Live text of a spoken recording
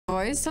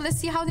boys. So let's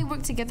see how they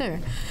work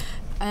together.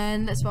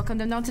 And let's welcome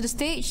them down to the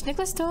stage,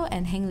 Nicholas Toh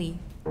and Heng Li.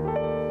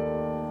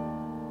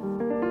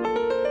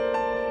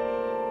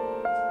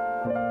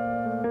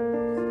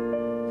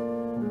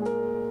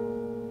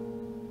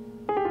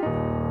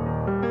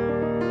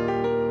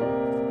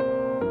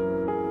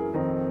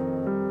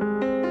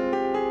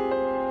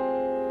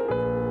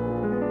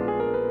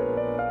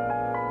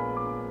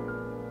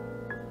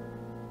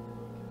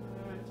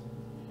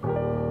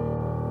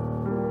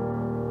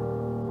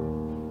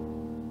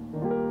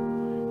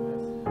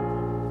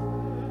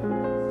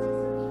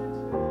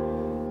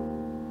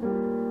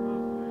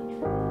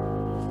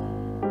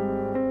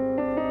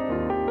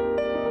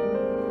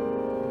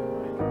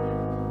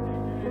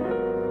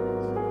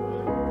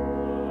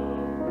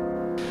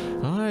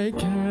 I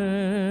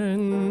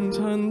can't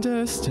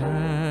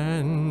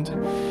understand.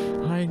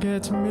 I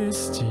get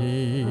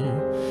misty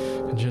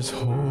just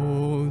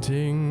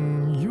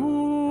holding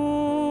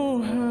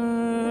your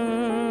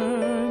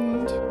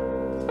hand.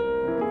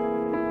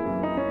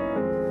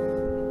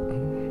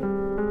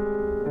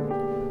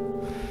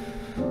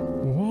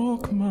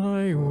 Walk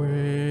my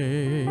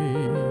way,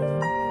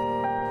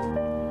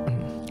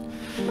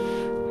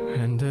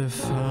 and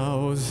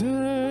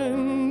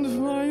 1,000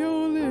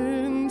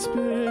 violins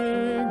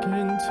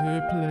begin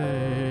to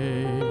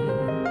play,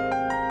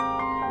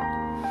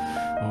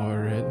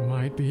 or it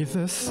might be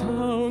the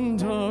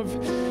sound of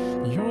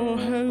your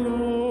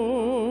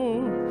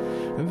hello,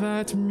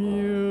 that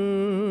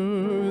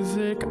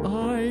music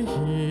I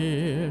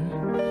hear.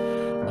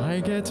 I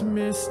get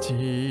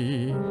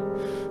misty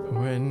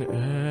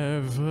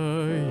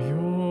whenever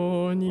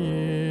you're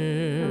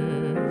near.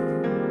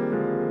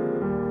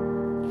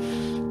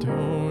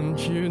 Don't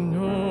you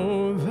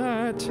know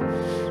that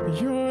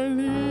you're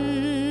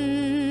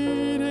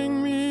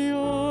leading me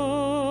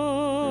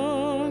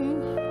on?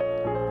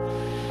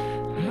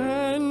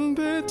 And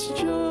it's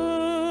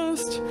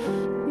just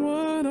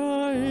what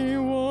I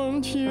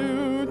want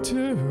you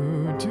to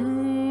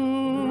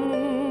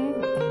do.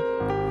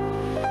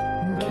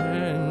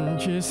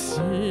 Can't you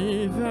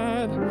see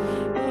that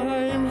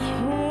I'm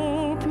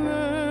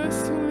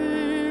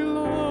hopelessly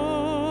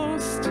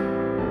lost?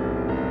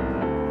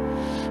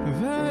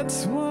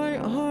 That's why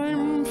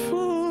I'm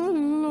following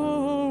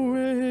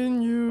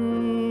you.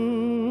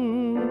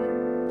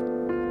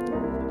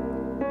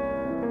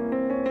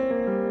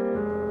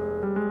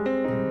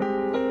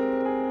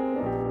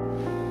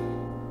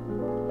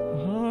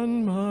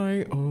 On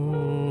my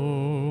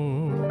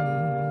own,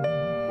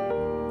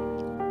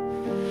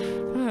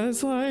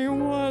 as I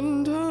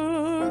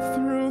wander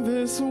through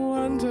this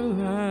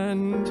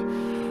wonderland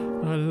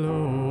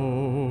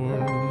alone,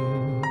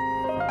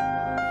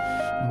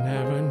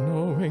 never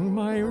knowing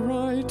my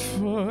right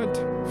foot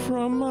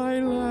from my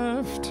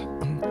left,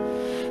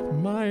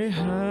 my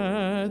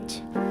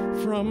hat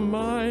from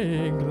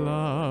my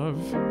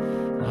glove.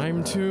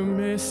 I'm too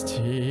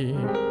misty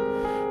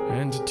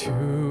and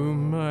too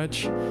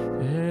much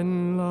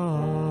in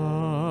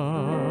love.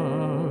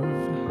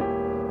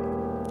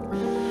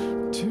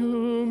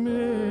 Too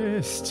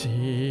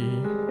misty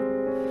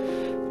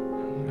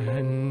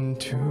and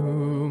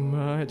too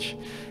much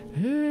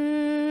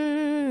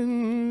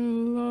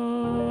in love.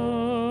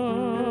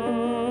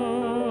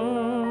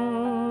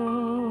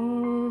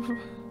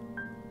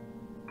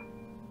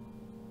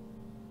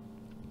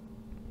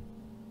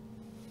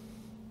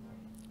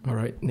 All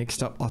right,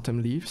 next up,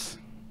 Autumn Leaves.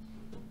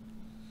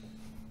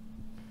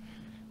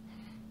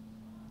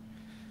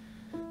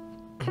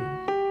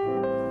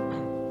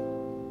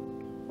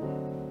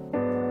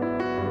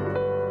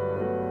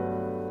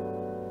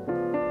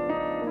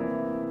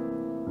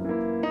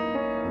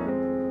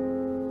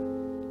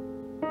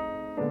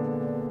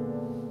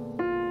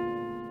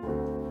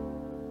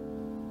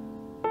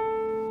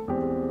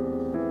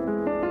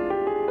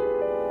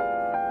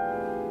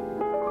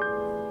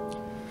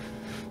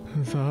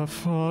 The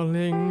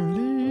falling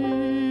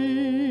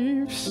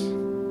leaves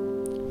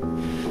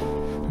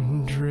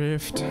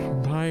drift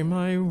by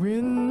my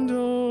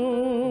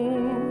window.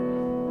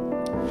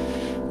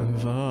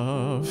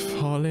 The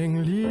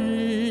falling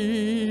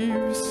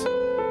leaves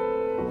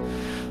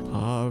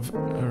of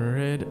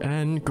red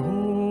and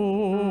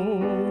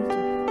gold.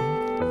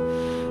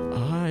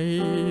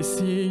 I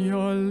see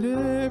your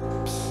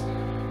lips,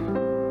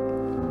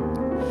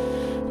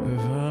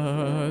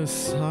 the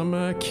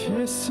summer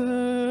kisses,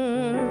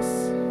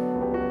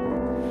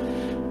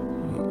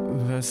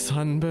 the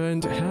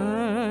sunburned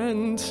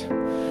hand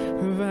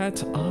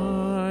that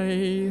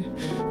I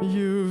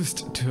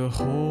used to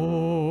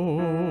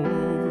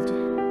hold.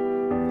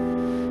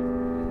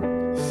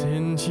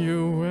 Since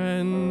you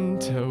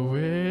went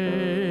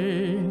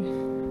away,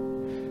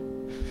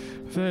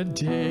 the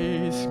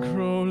days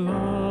grow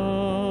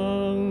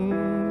long,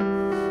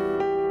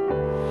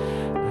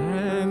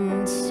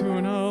 and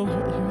soon I'll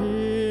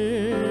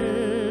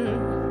hear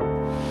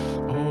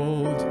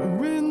old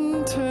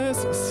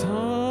winter's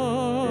song.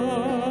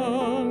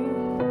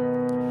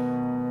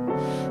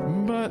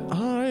 But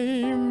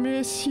I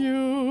miss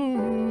you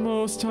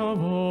most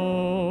of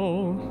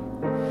all,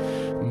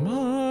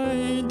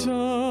 my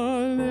darling.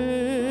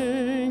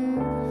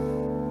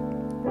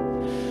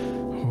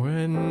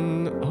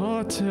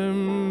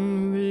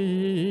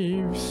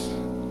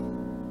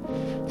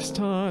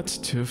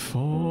 to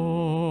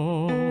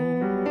fall.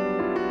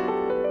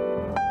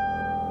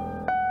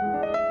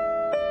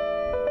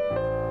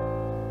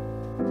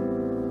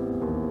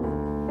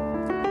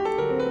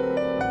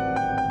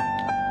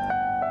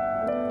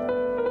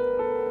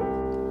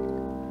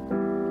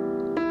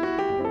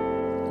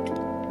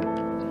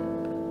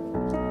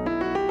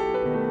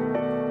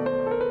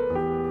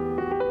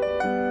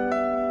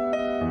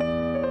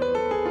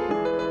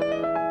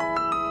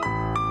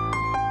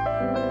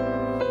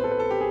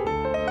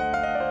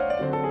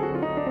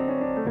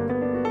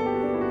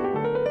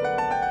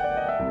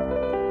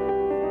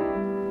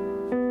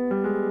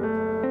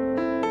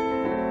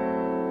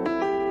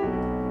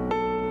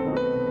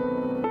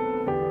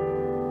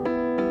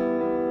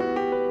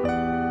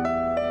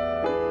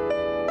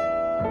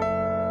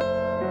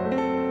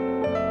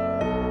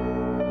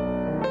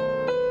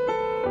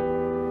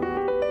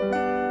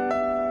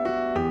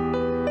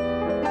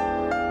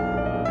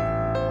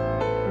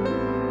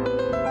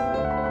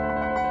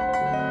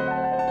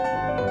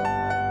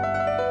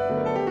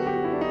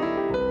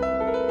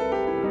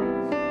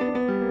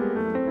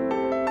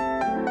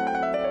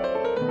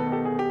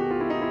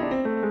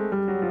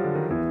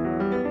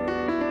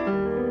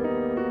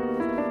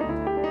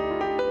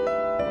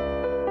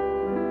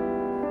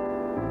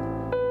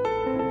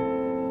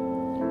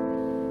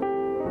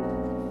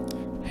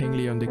 Heng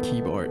Li on the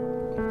keyboard.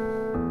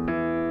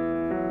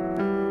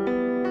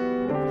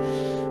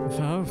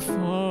 The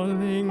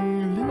falling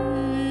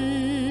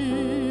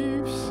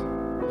leaves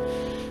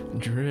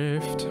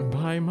drift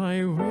by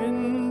my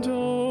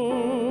window.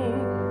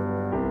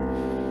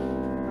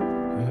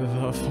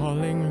 The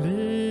falling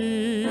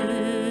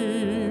leaves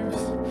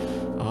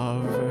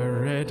of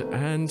red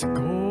and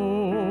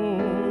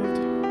gold.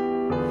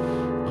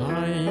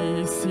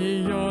 I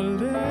see your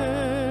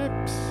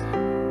lips,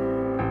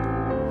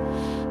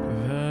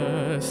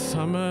 the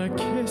summer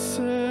kisses,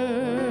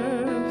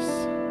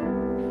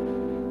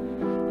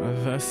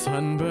 the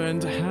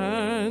sunburned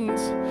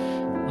hands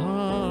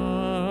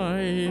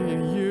I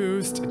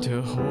used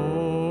to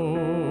hold.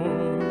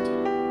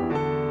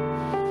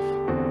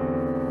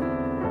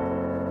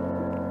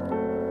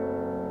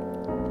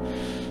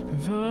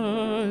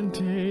 The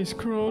days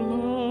grow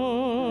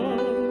long,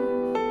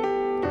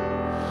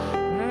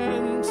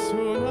 and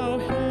soon I'll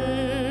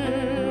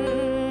hear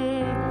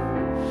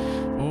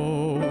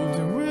old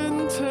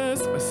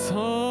winter's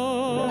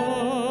song.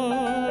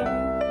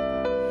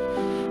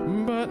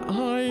 But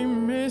I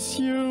miss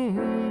you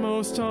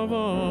most of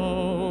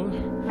all,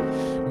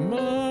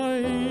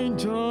 my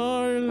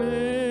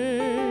darling.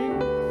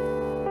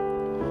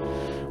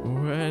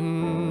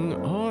 When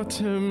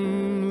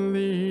autumn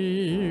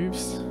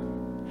leaves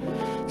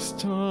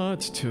start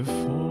to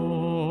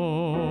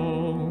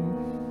fall,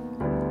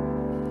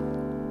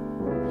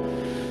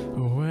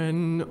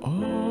 when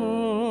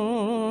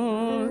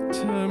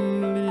autumn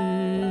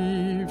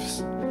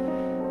leaves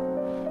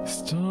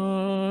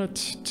start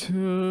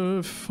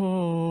to fall.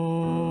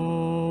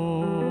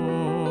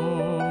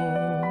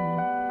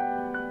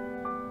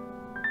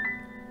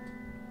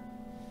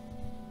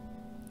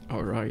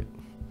 All right,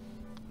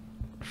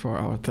 for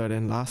our third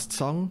and last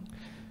song,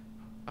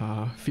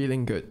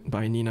 Feeling Good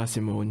by Nina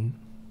Simone.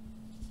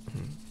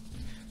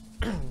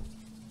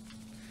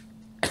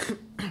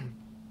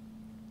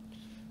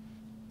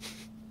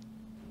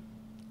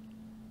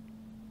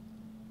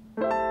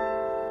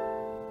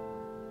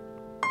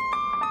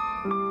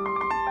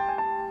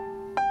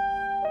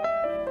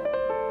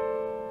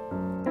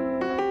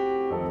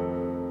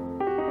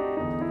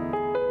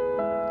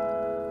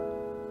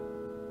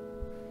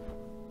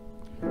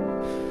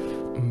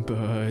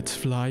 Birds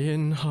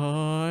flying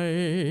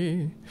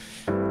high,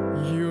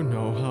 you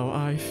know how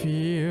I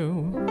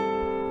feel.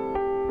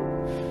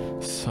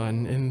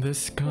 Sun in the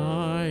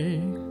sky,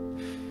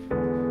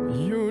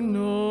 you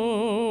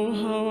know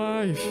how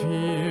I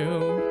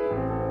feel.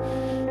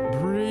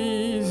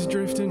 Breeze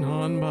drifting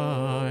on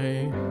by,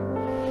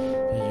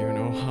 you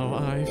know how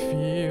I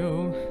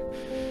feel.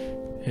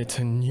 It's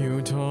a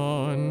new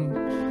dawn,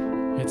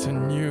 it's a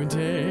new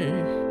day,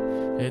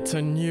 it's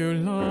a new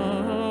life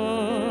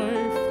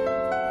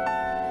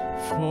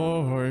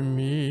for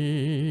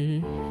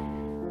me,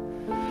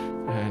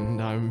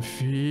 and I'm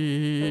feeling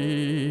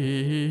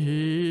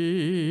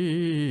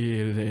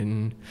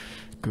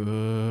good.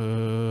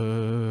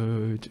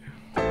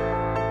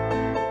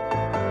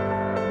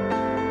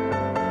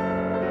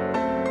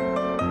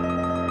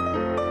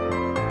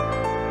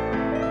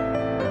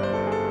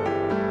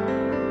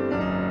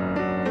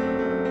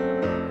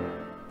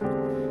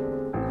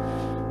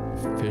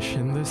 Fish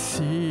in the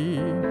sea,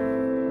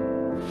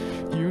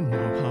 you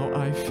know how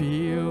I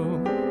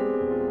feel.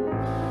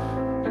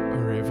 A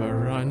river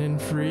running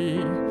free,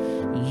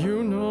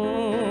 you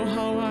know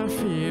how I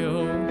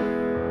feel.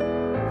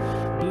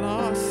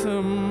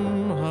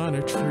 Blossom on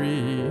a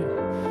tree,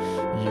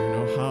 you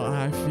know how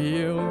I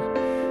feel.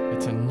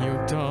 It's a new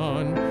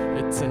dawn,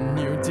 it's a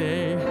new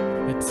day,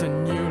 it's a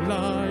new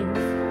life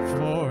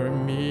for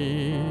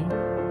me,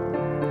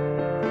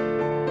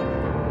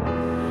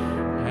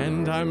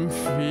 and I'm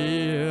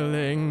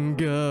feeling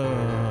good.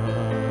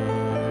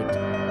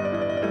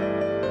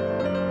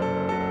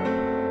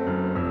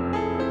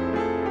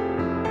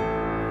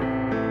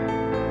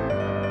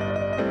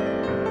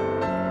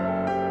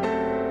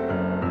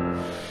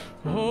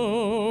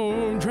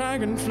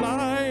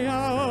 dragonfly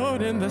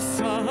out in the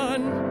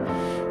sun.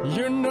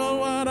 You know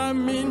what I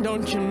mean,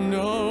 don't you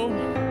know?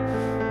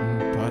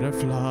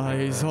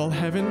 Butterflies all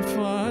having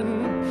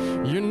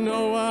fun. You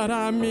know what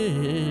I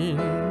mean.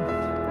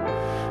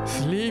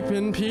 Sleep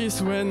in peace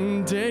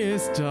when day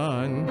is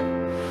done.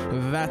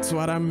 That's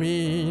what I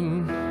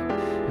mean.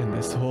 And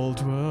this whole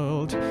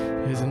world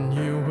is a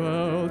new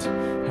world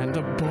and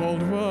a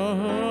bold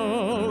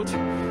world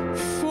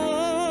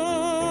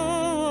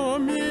for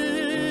me.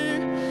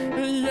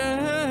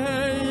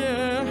 Yeah,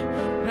 yeah.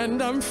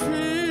 And I'm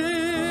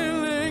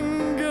feeling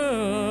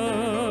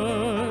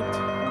good.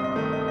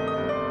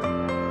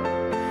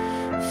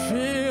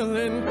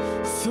 Feeling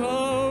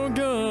so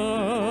good.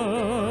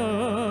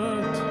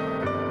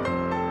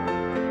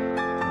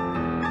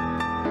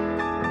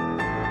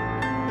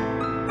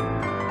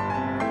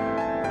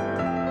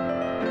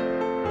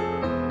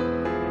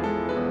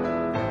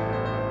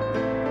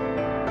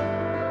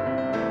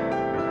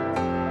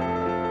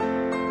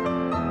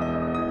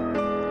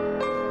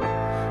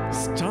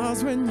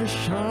 Stars when you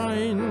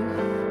shine,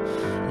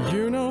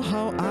 you know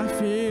how I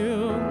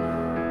feel.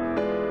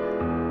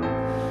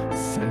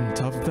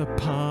 Scent of the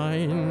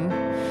pine,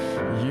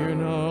 you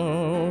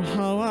know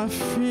how I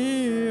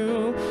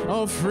feel.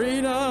 Oh,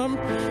 freedom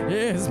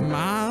is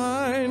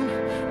mine,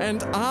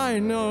 and I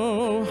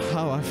know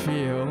how I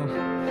feel.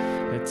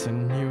 It's a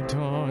new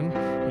dawn,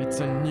 it's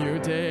a new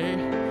day,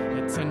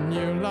 it's a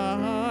new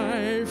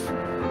life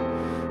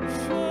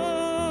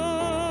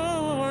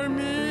for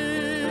me.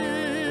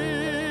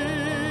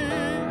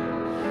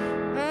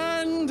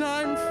 And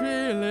I'm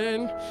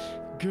feeling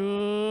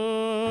good.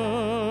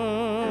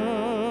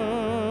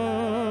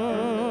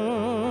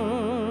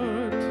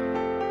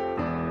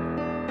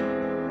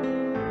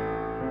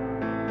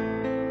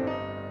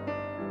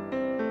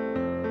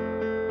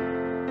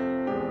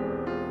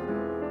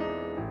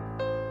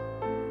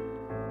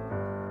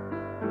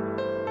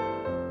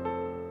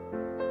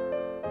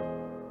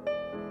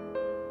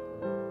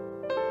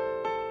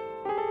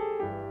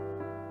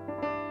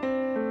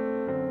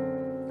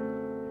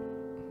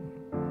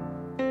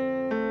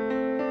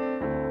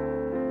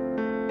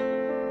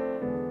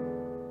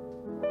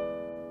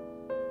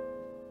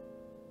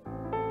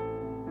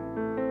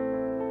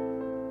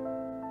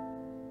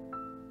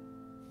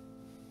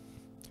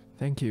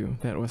 Thank you.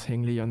 That was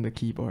Heng Li on the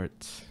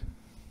keyboards.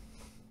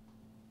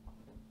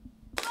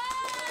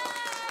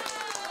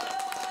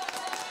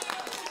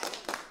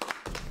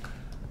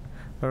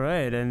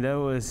 Alright, and that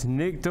was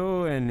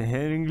Toh and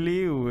Heng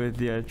Li with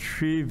their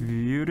 3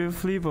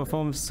 beautifully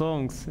performed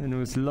songs, and it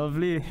was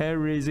lovely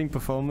hair-raising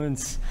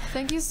performance.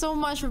 Thank you so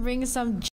much for bringing some